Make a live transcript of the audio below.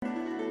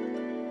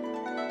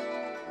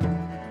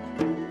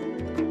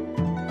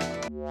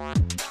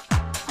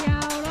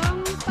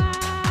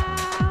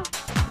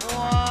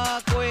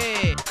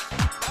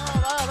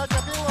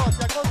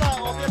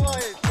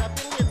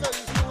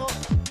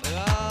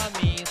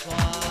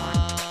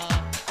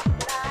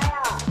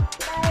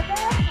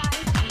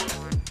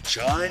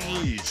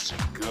Chinese to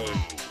go.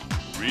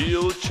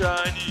 Real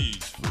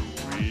Chinese for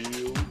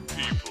real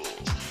people.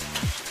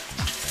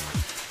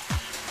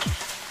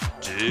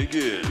 Dig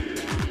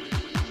in.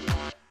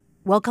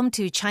 Welcome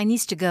to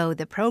Chinese to Go,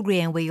 the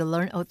program where you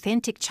learn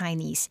authentic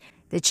Chinese,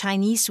 the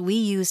Chinese we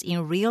use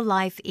in real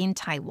life in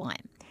Taiwan.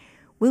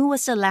 When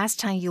was the last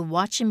time you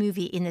watched a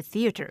movie in the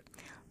theater?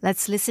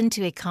 Let's listen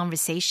to a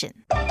conversation.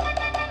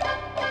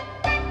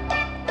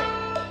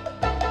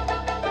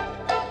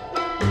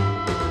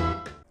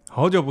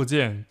 好久不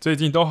见，最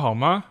近都好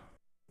吗？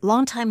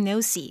 Long time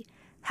no see.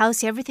 How's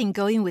everything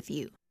going with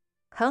you?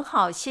 很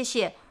好，谢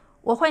谢。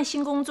我换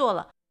新工作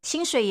了，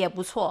薪水也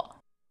不错。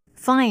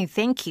 Fine,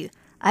 thank you.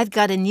 I've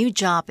got a new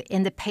job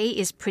and the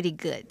pay is pretty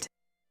good.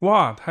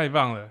 哇，太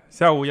棒了！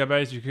下午要不要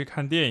一起去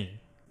看电影？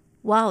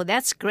 Wow,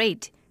 that's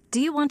great.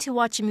 Do you want to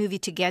watch a movie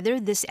together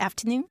this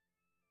afternoon?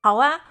 好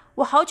啊，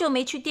我好久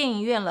没去电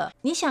影院了。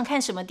你想看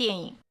什么电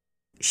影？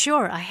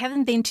 Sure, I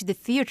haven't been to the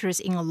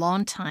theaters in a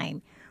long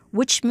time.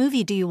 Which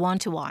movie do you want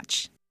to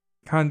watch?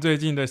 看最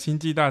近的《星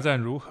际大战》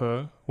如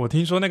何？我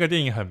听说那个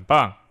电影很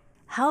棒。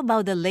 How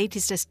about the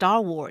latest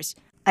Star Wars?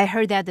 I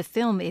heard that the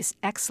film is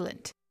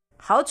excellent.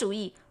 好主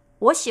意，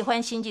我喜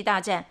欢《星际大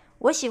战》，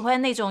我喜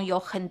欢那种有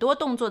很多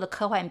动作的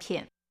科幻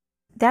片。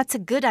 That's a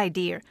good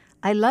idea.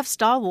 I love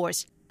Star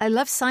Wars. I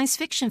love science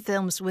fiction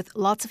films with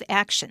lots of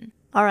action.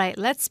 All right,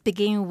 let's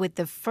begin with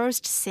the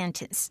first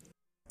sentence.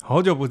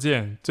 好久不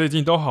见，最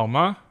近都好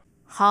吗？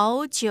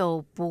好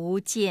久不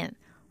见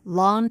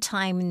Long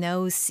time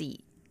no see.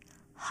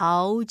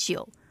 好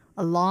久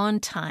a long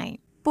time.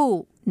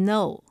 不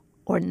no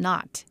or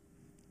not.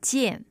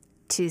 见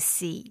to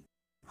see.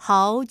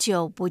 好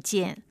久不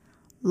见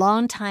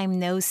Long time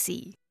no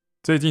see.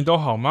 最近都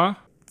好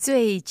吗？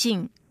最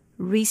近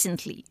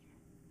recently.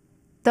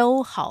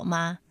 都好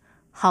吗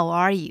How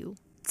are you?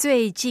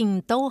 最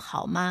近都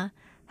好吗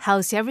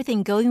How's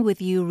everything going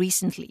with you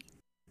recently?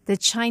 The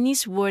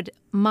Chinese word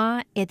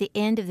ma at the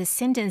end of the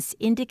sentence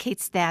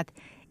indicates that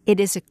it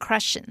is a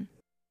question.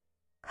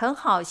 很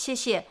好，谢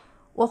谢。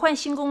我换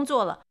新工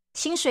作了，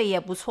薪水也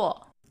不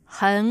错。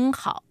很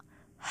好，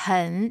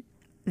很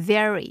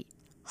very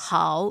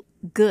好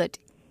good.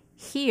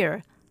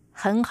 Here,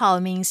 很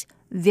好 means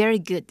very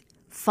good,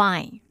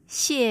 fine.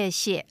 谢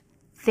谢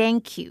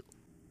thank you.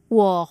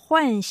 我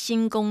换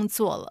新工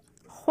作了。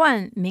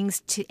换 means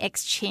to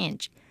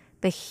exchange,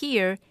 but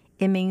here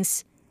it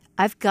means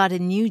I've got a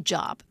new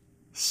job.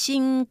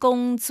 新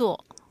工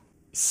作，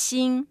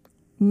新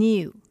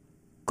new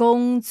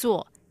工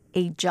作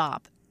a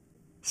job.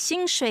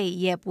 薪水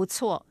也不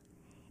错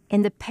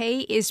and the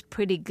pay is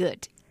pretty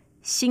good.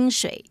 薪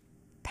水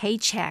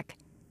paycheck,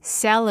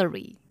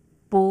 salary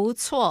不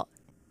错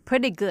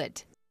pretty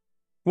good.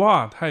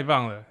 哇，太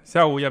棒了！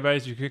下午要不要一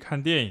起去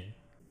看电影？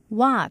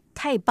哇，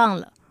太棒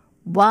了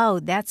Wow,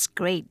 that's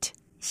great.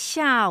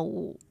 下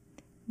午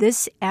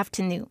this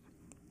afternoon.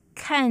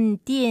 看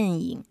电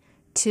影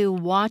to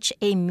watch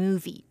a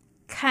movie.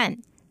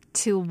 看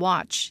to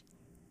watch.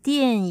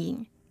 电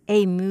影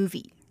a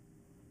movie.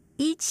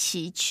 一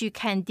起去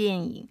看电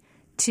影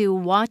to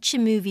watch a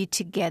movie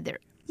together.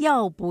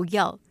 要不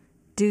要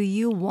do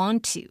you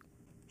want to?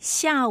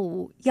 下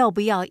午要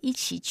不要一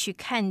起去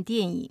看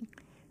电影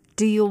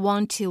Do you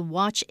want to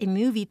watch a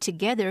movie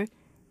together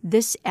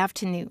this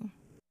afternoon?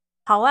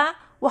 好啊，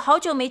我好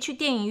久没去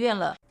电影院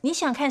了。你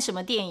想看什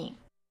么电影？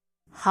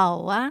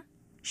好啊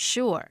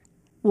Sure.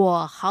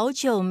 我好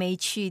久没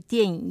去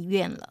电影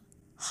院了。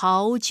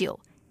好久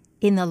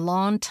in a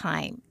long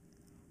time.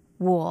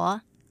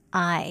 我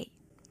I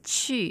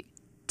去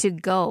to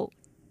go.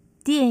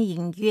 电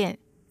影院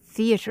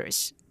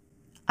theaters.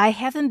 I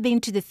haven't been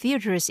to the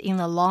theaters in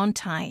a long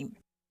time.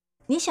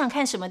 你想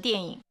看什么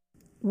电影？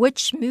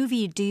 Which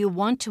movie do you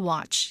want to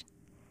watch?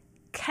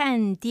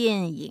 看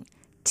电影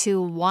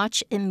to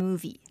watch a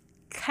movie.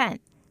 看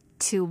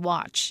to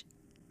watch.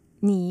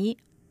 你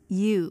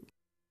you.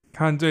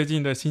 看最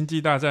近的《星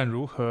际大战》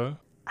如何？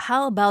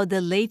 How about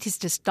the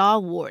latest Star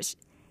Wars?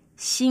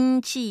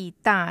 星际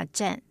大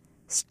战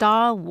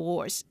Star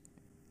Wars.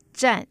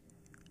 战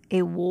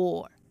a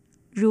war.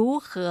 如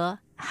何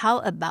How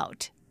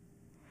about?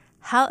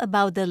 How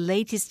about the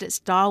latest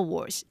Star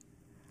Wars?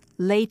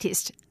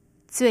 Latest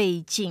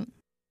最近。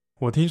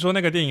我听说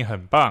那个电影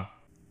很棒。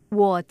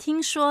我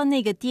听说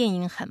那个电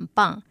影很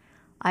棒。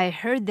I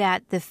heard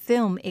that the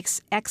film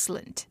is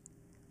excellent.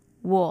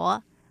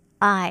 我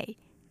I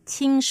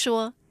听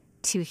说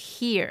to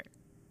hear.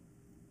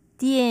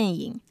 电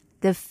影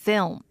the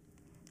film.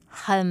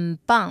 很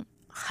棒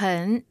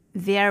很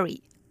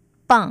very.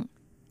 棒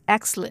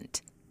excellent,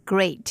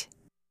 great.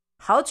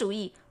 好主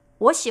意，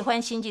我喜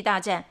欢《星际大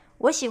战》，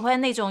我喜欢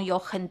那种有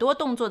很多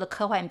动作的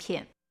科幻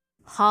片。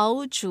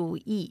好主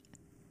意，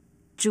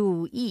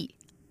主意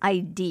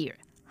idea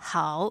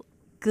好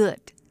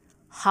good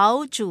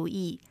好主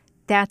意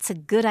that's a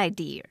good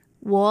idea.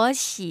 我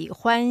喜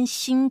欢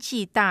星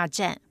际大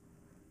战，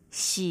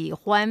喜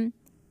欢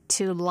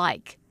to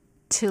like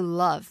to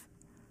love.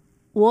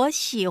 我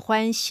喜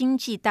欢星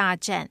际大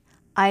战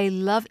I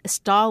love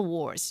Star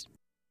Wars.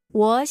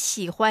 我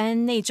喜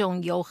欢那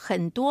种有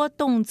很多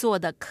动作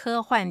的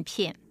科幻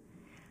片。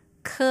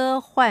科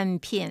幻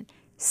片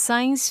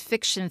Science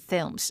fiction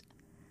films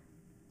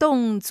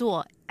动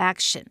作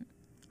action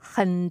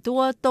很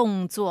多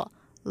动作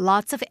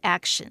Lots of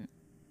action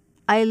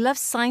I love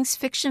science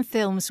fiction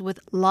films with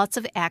lots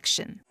of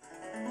action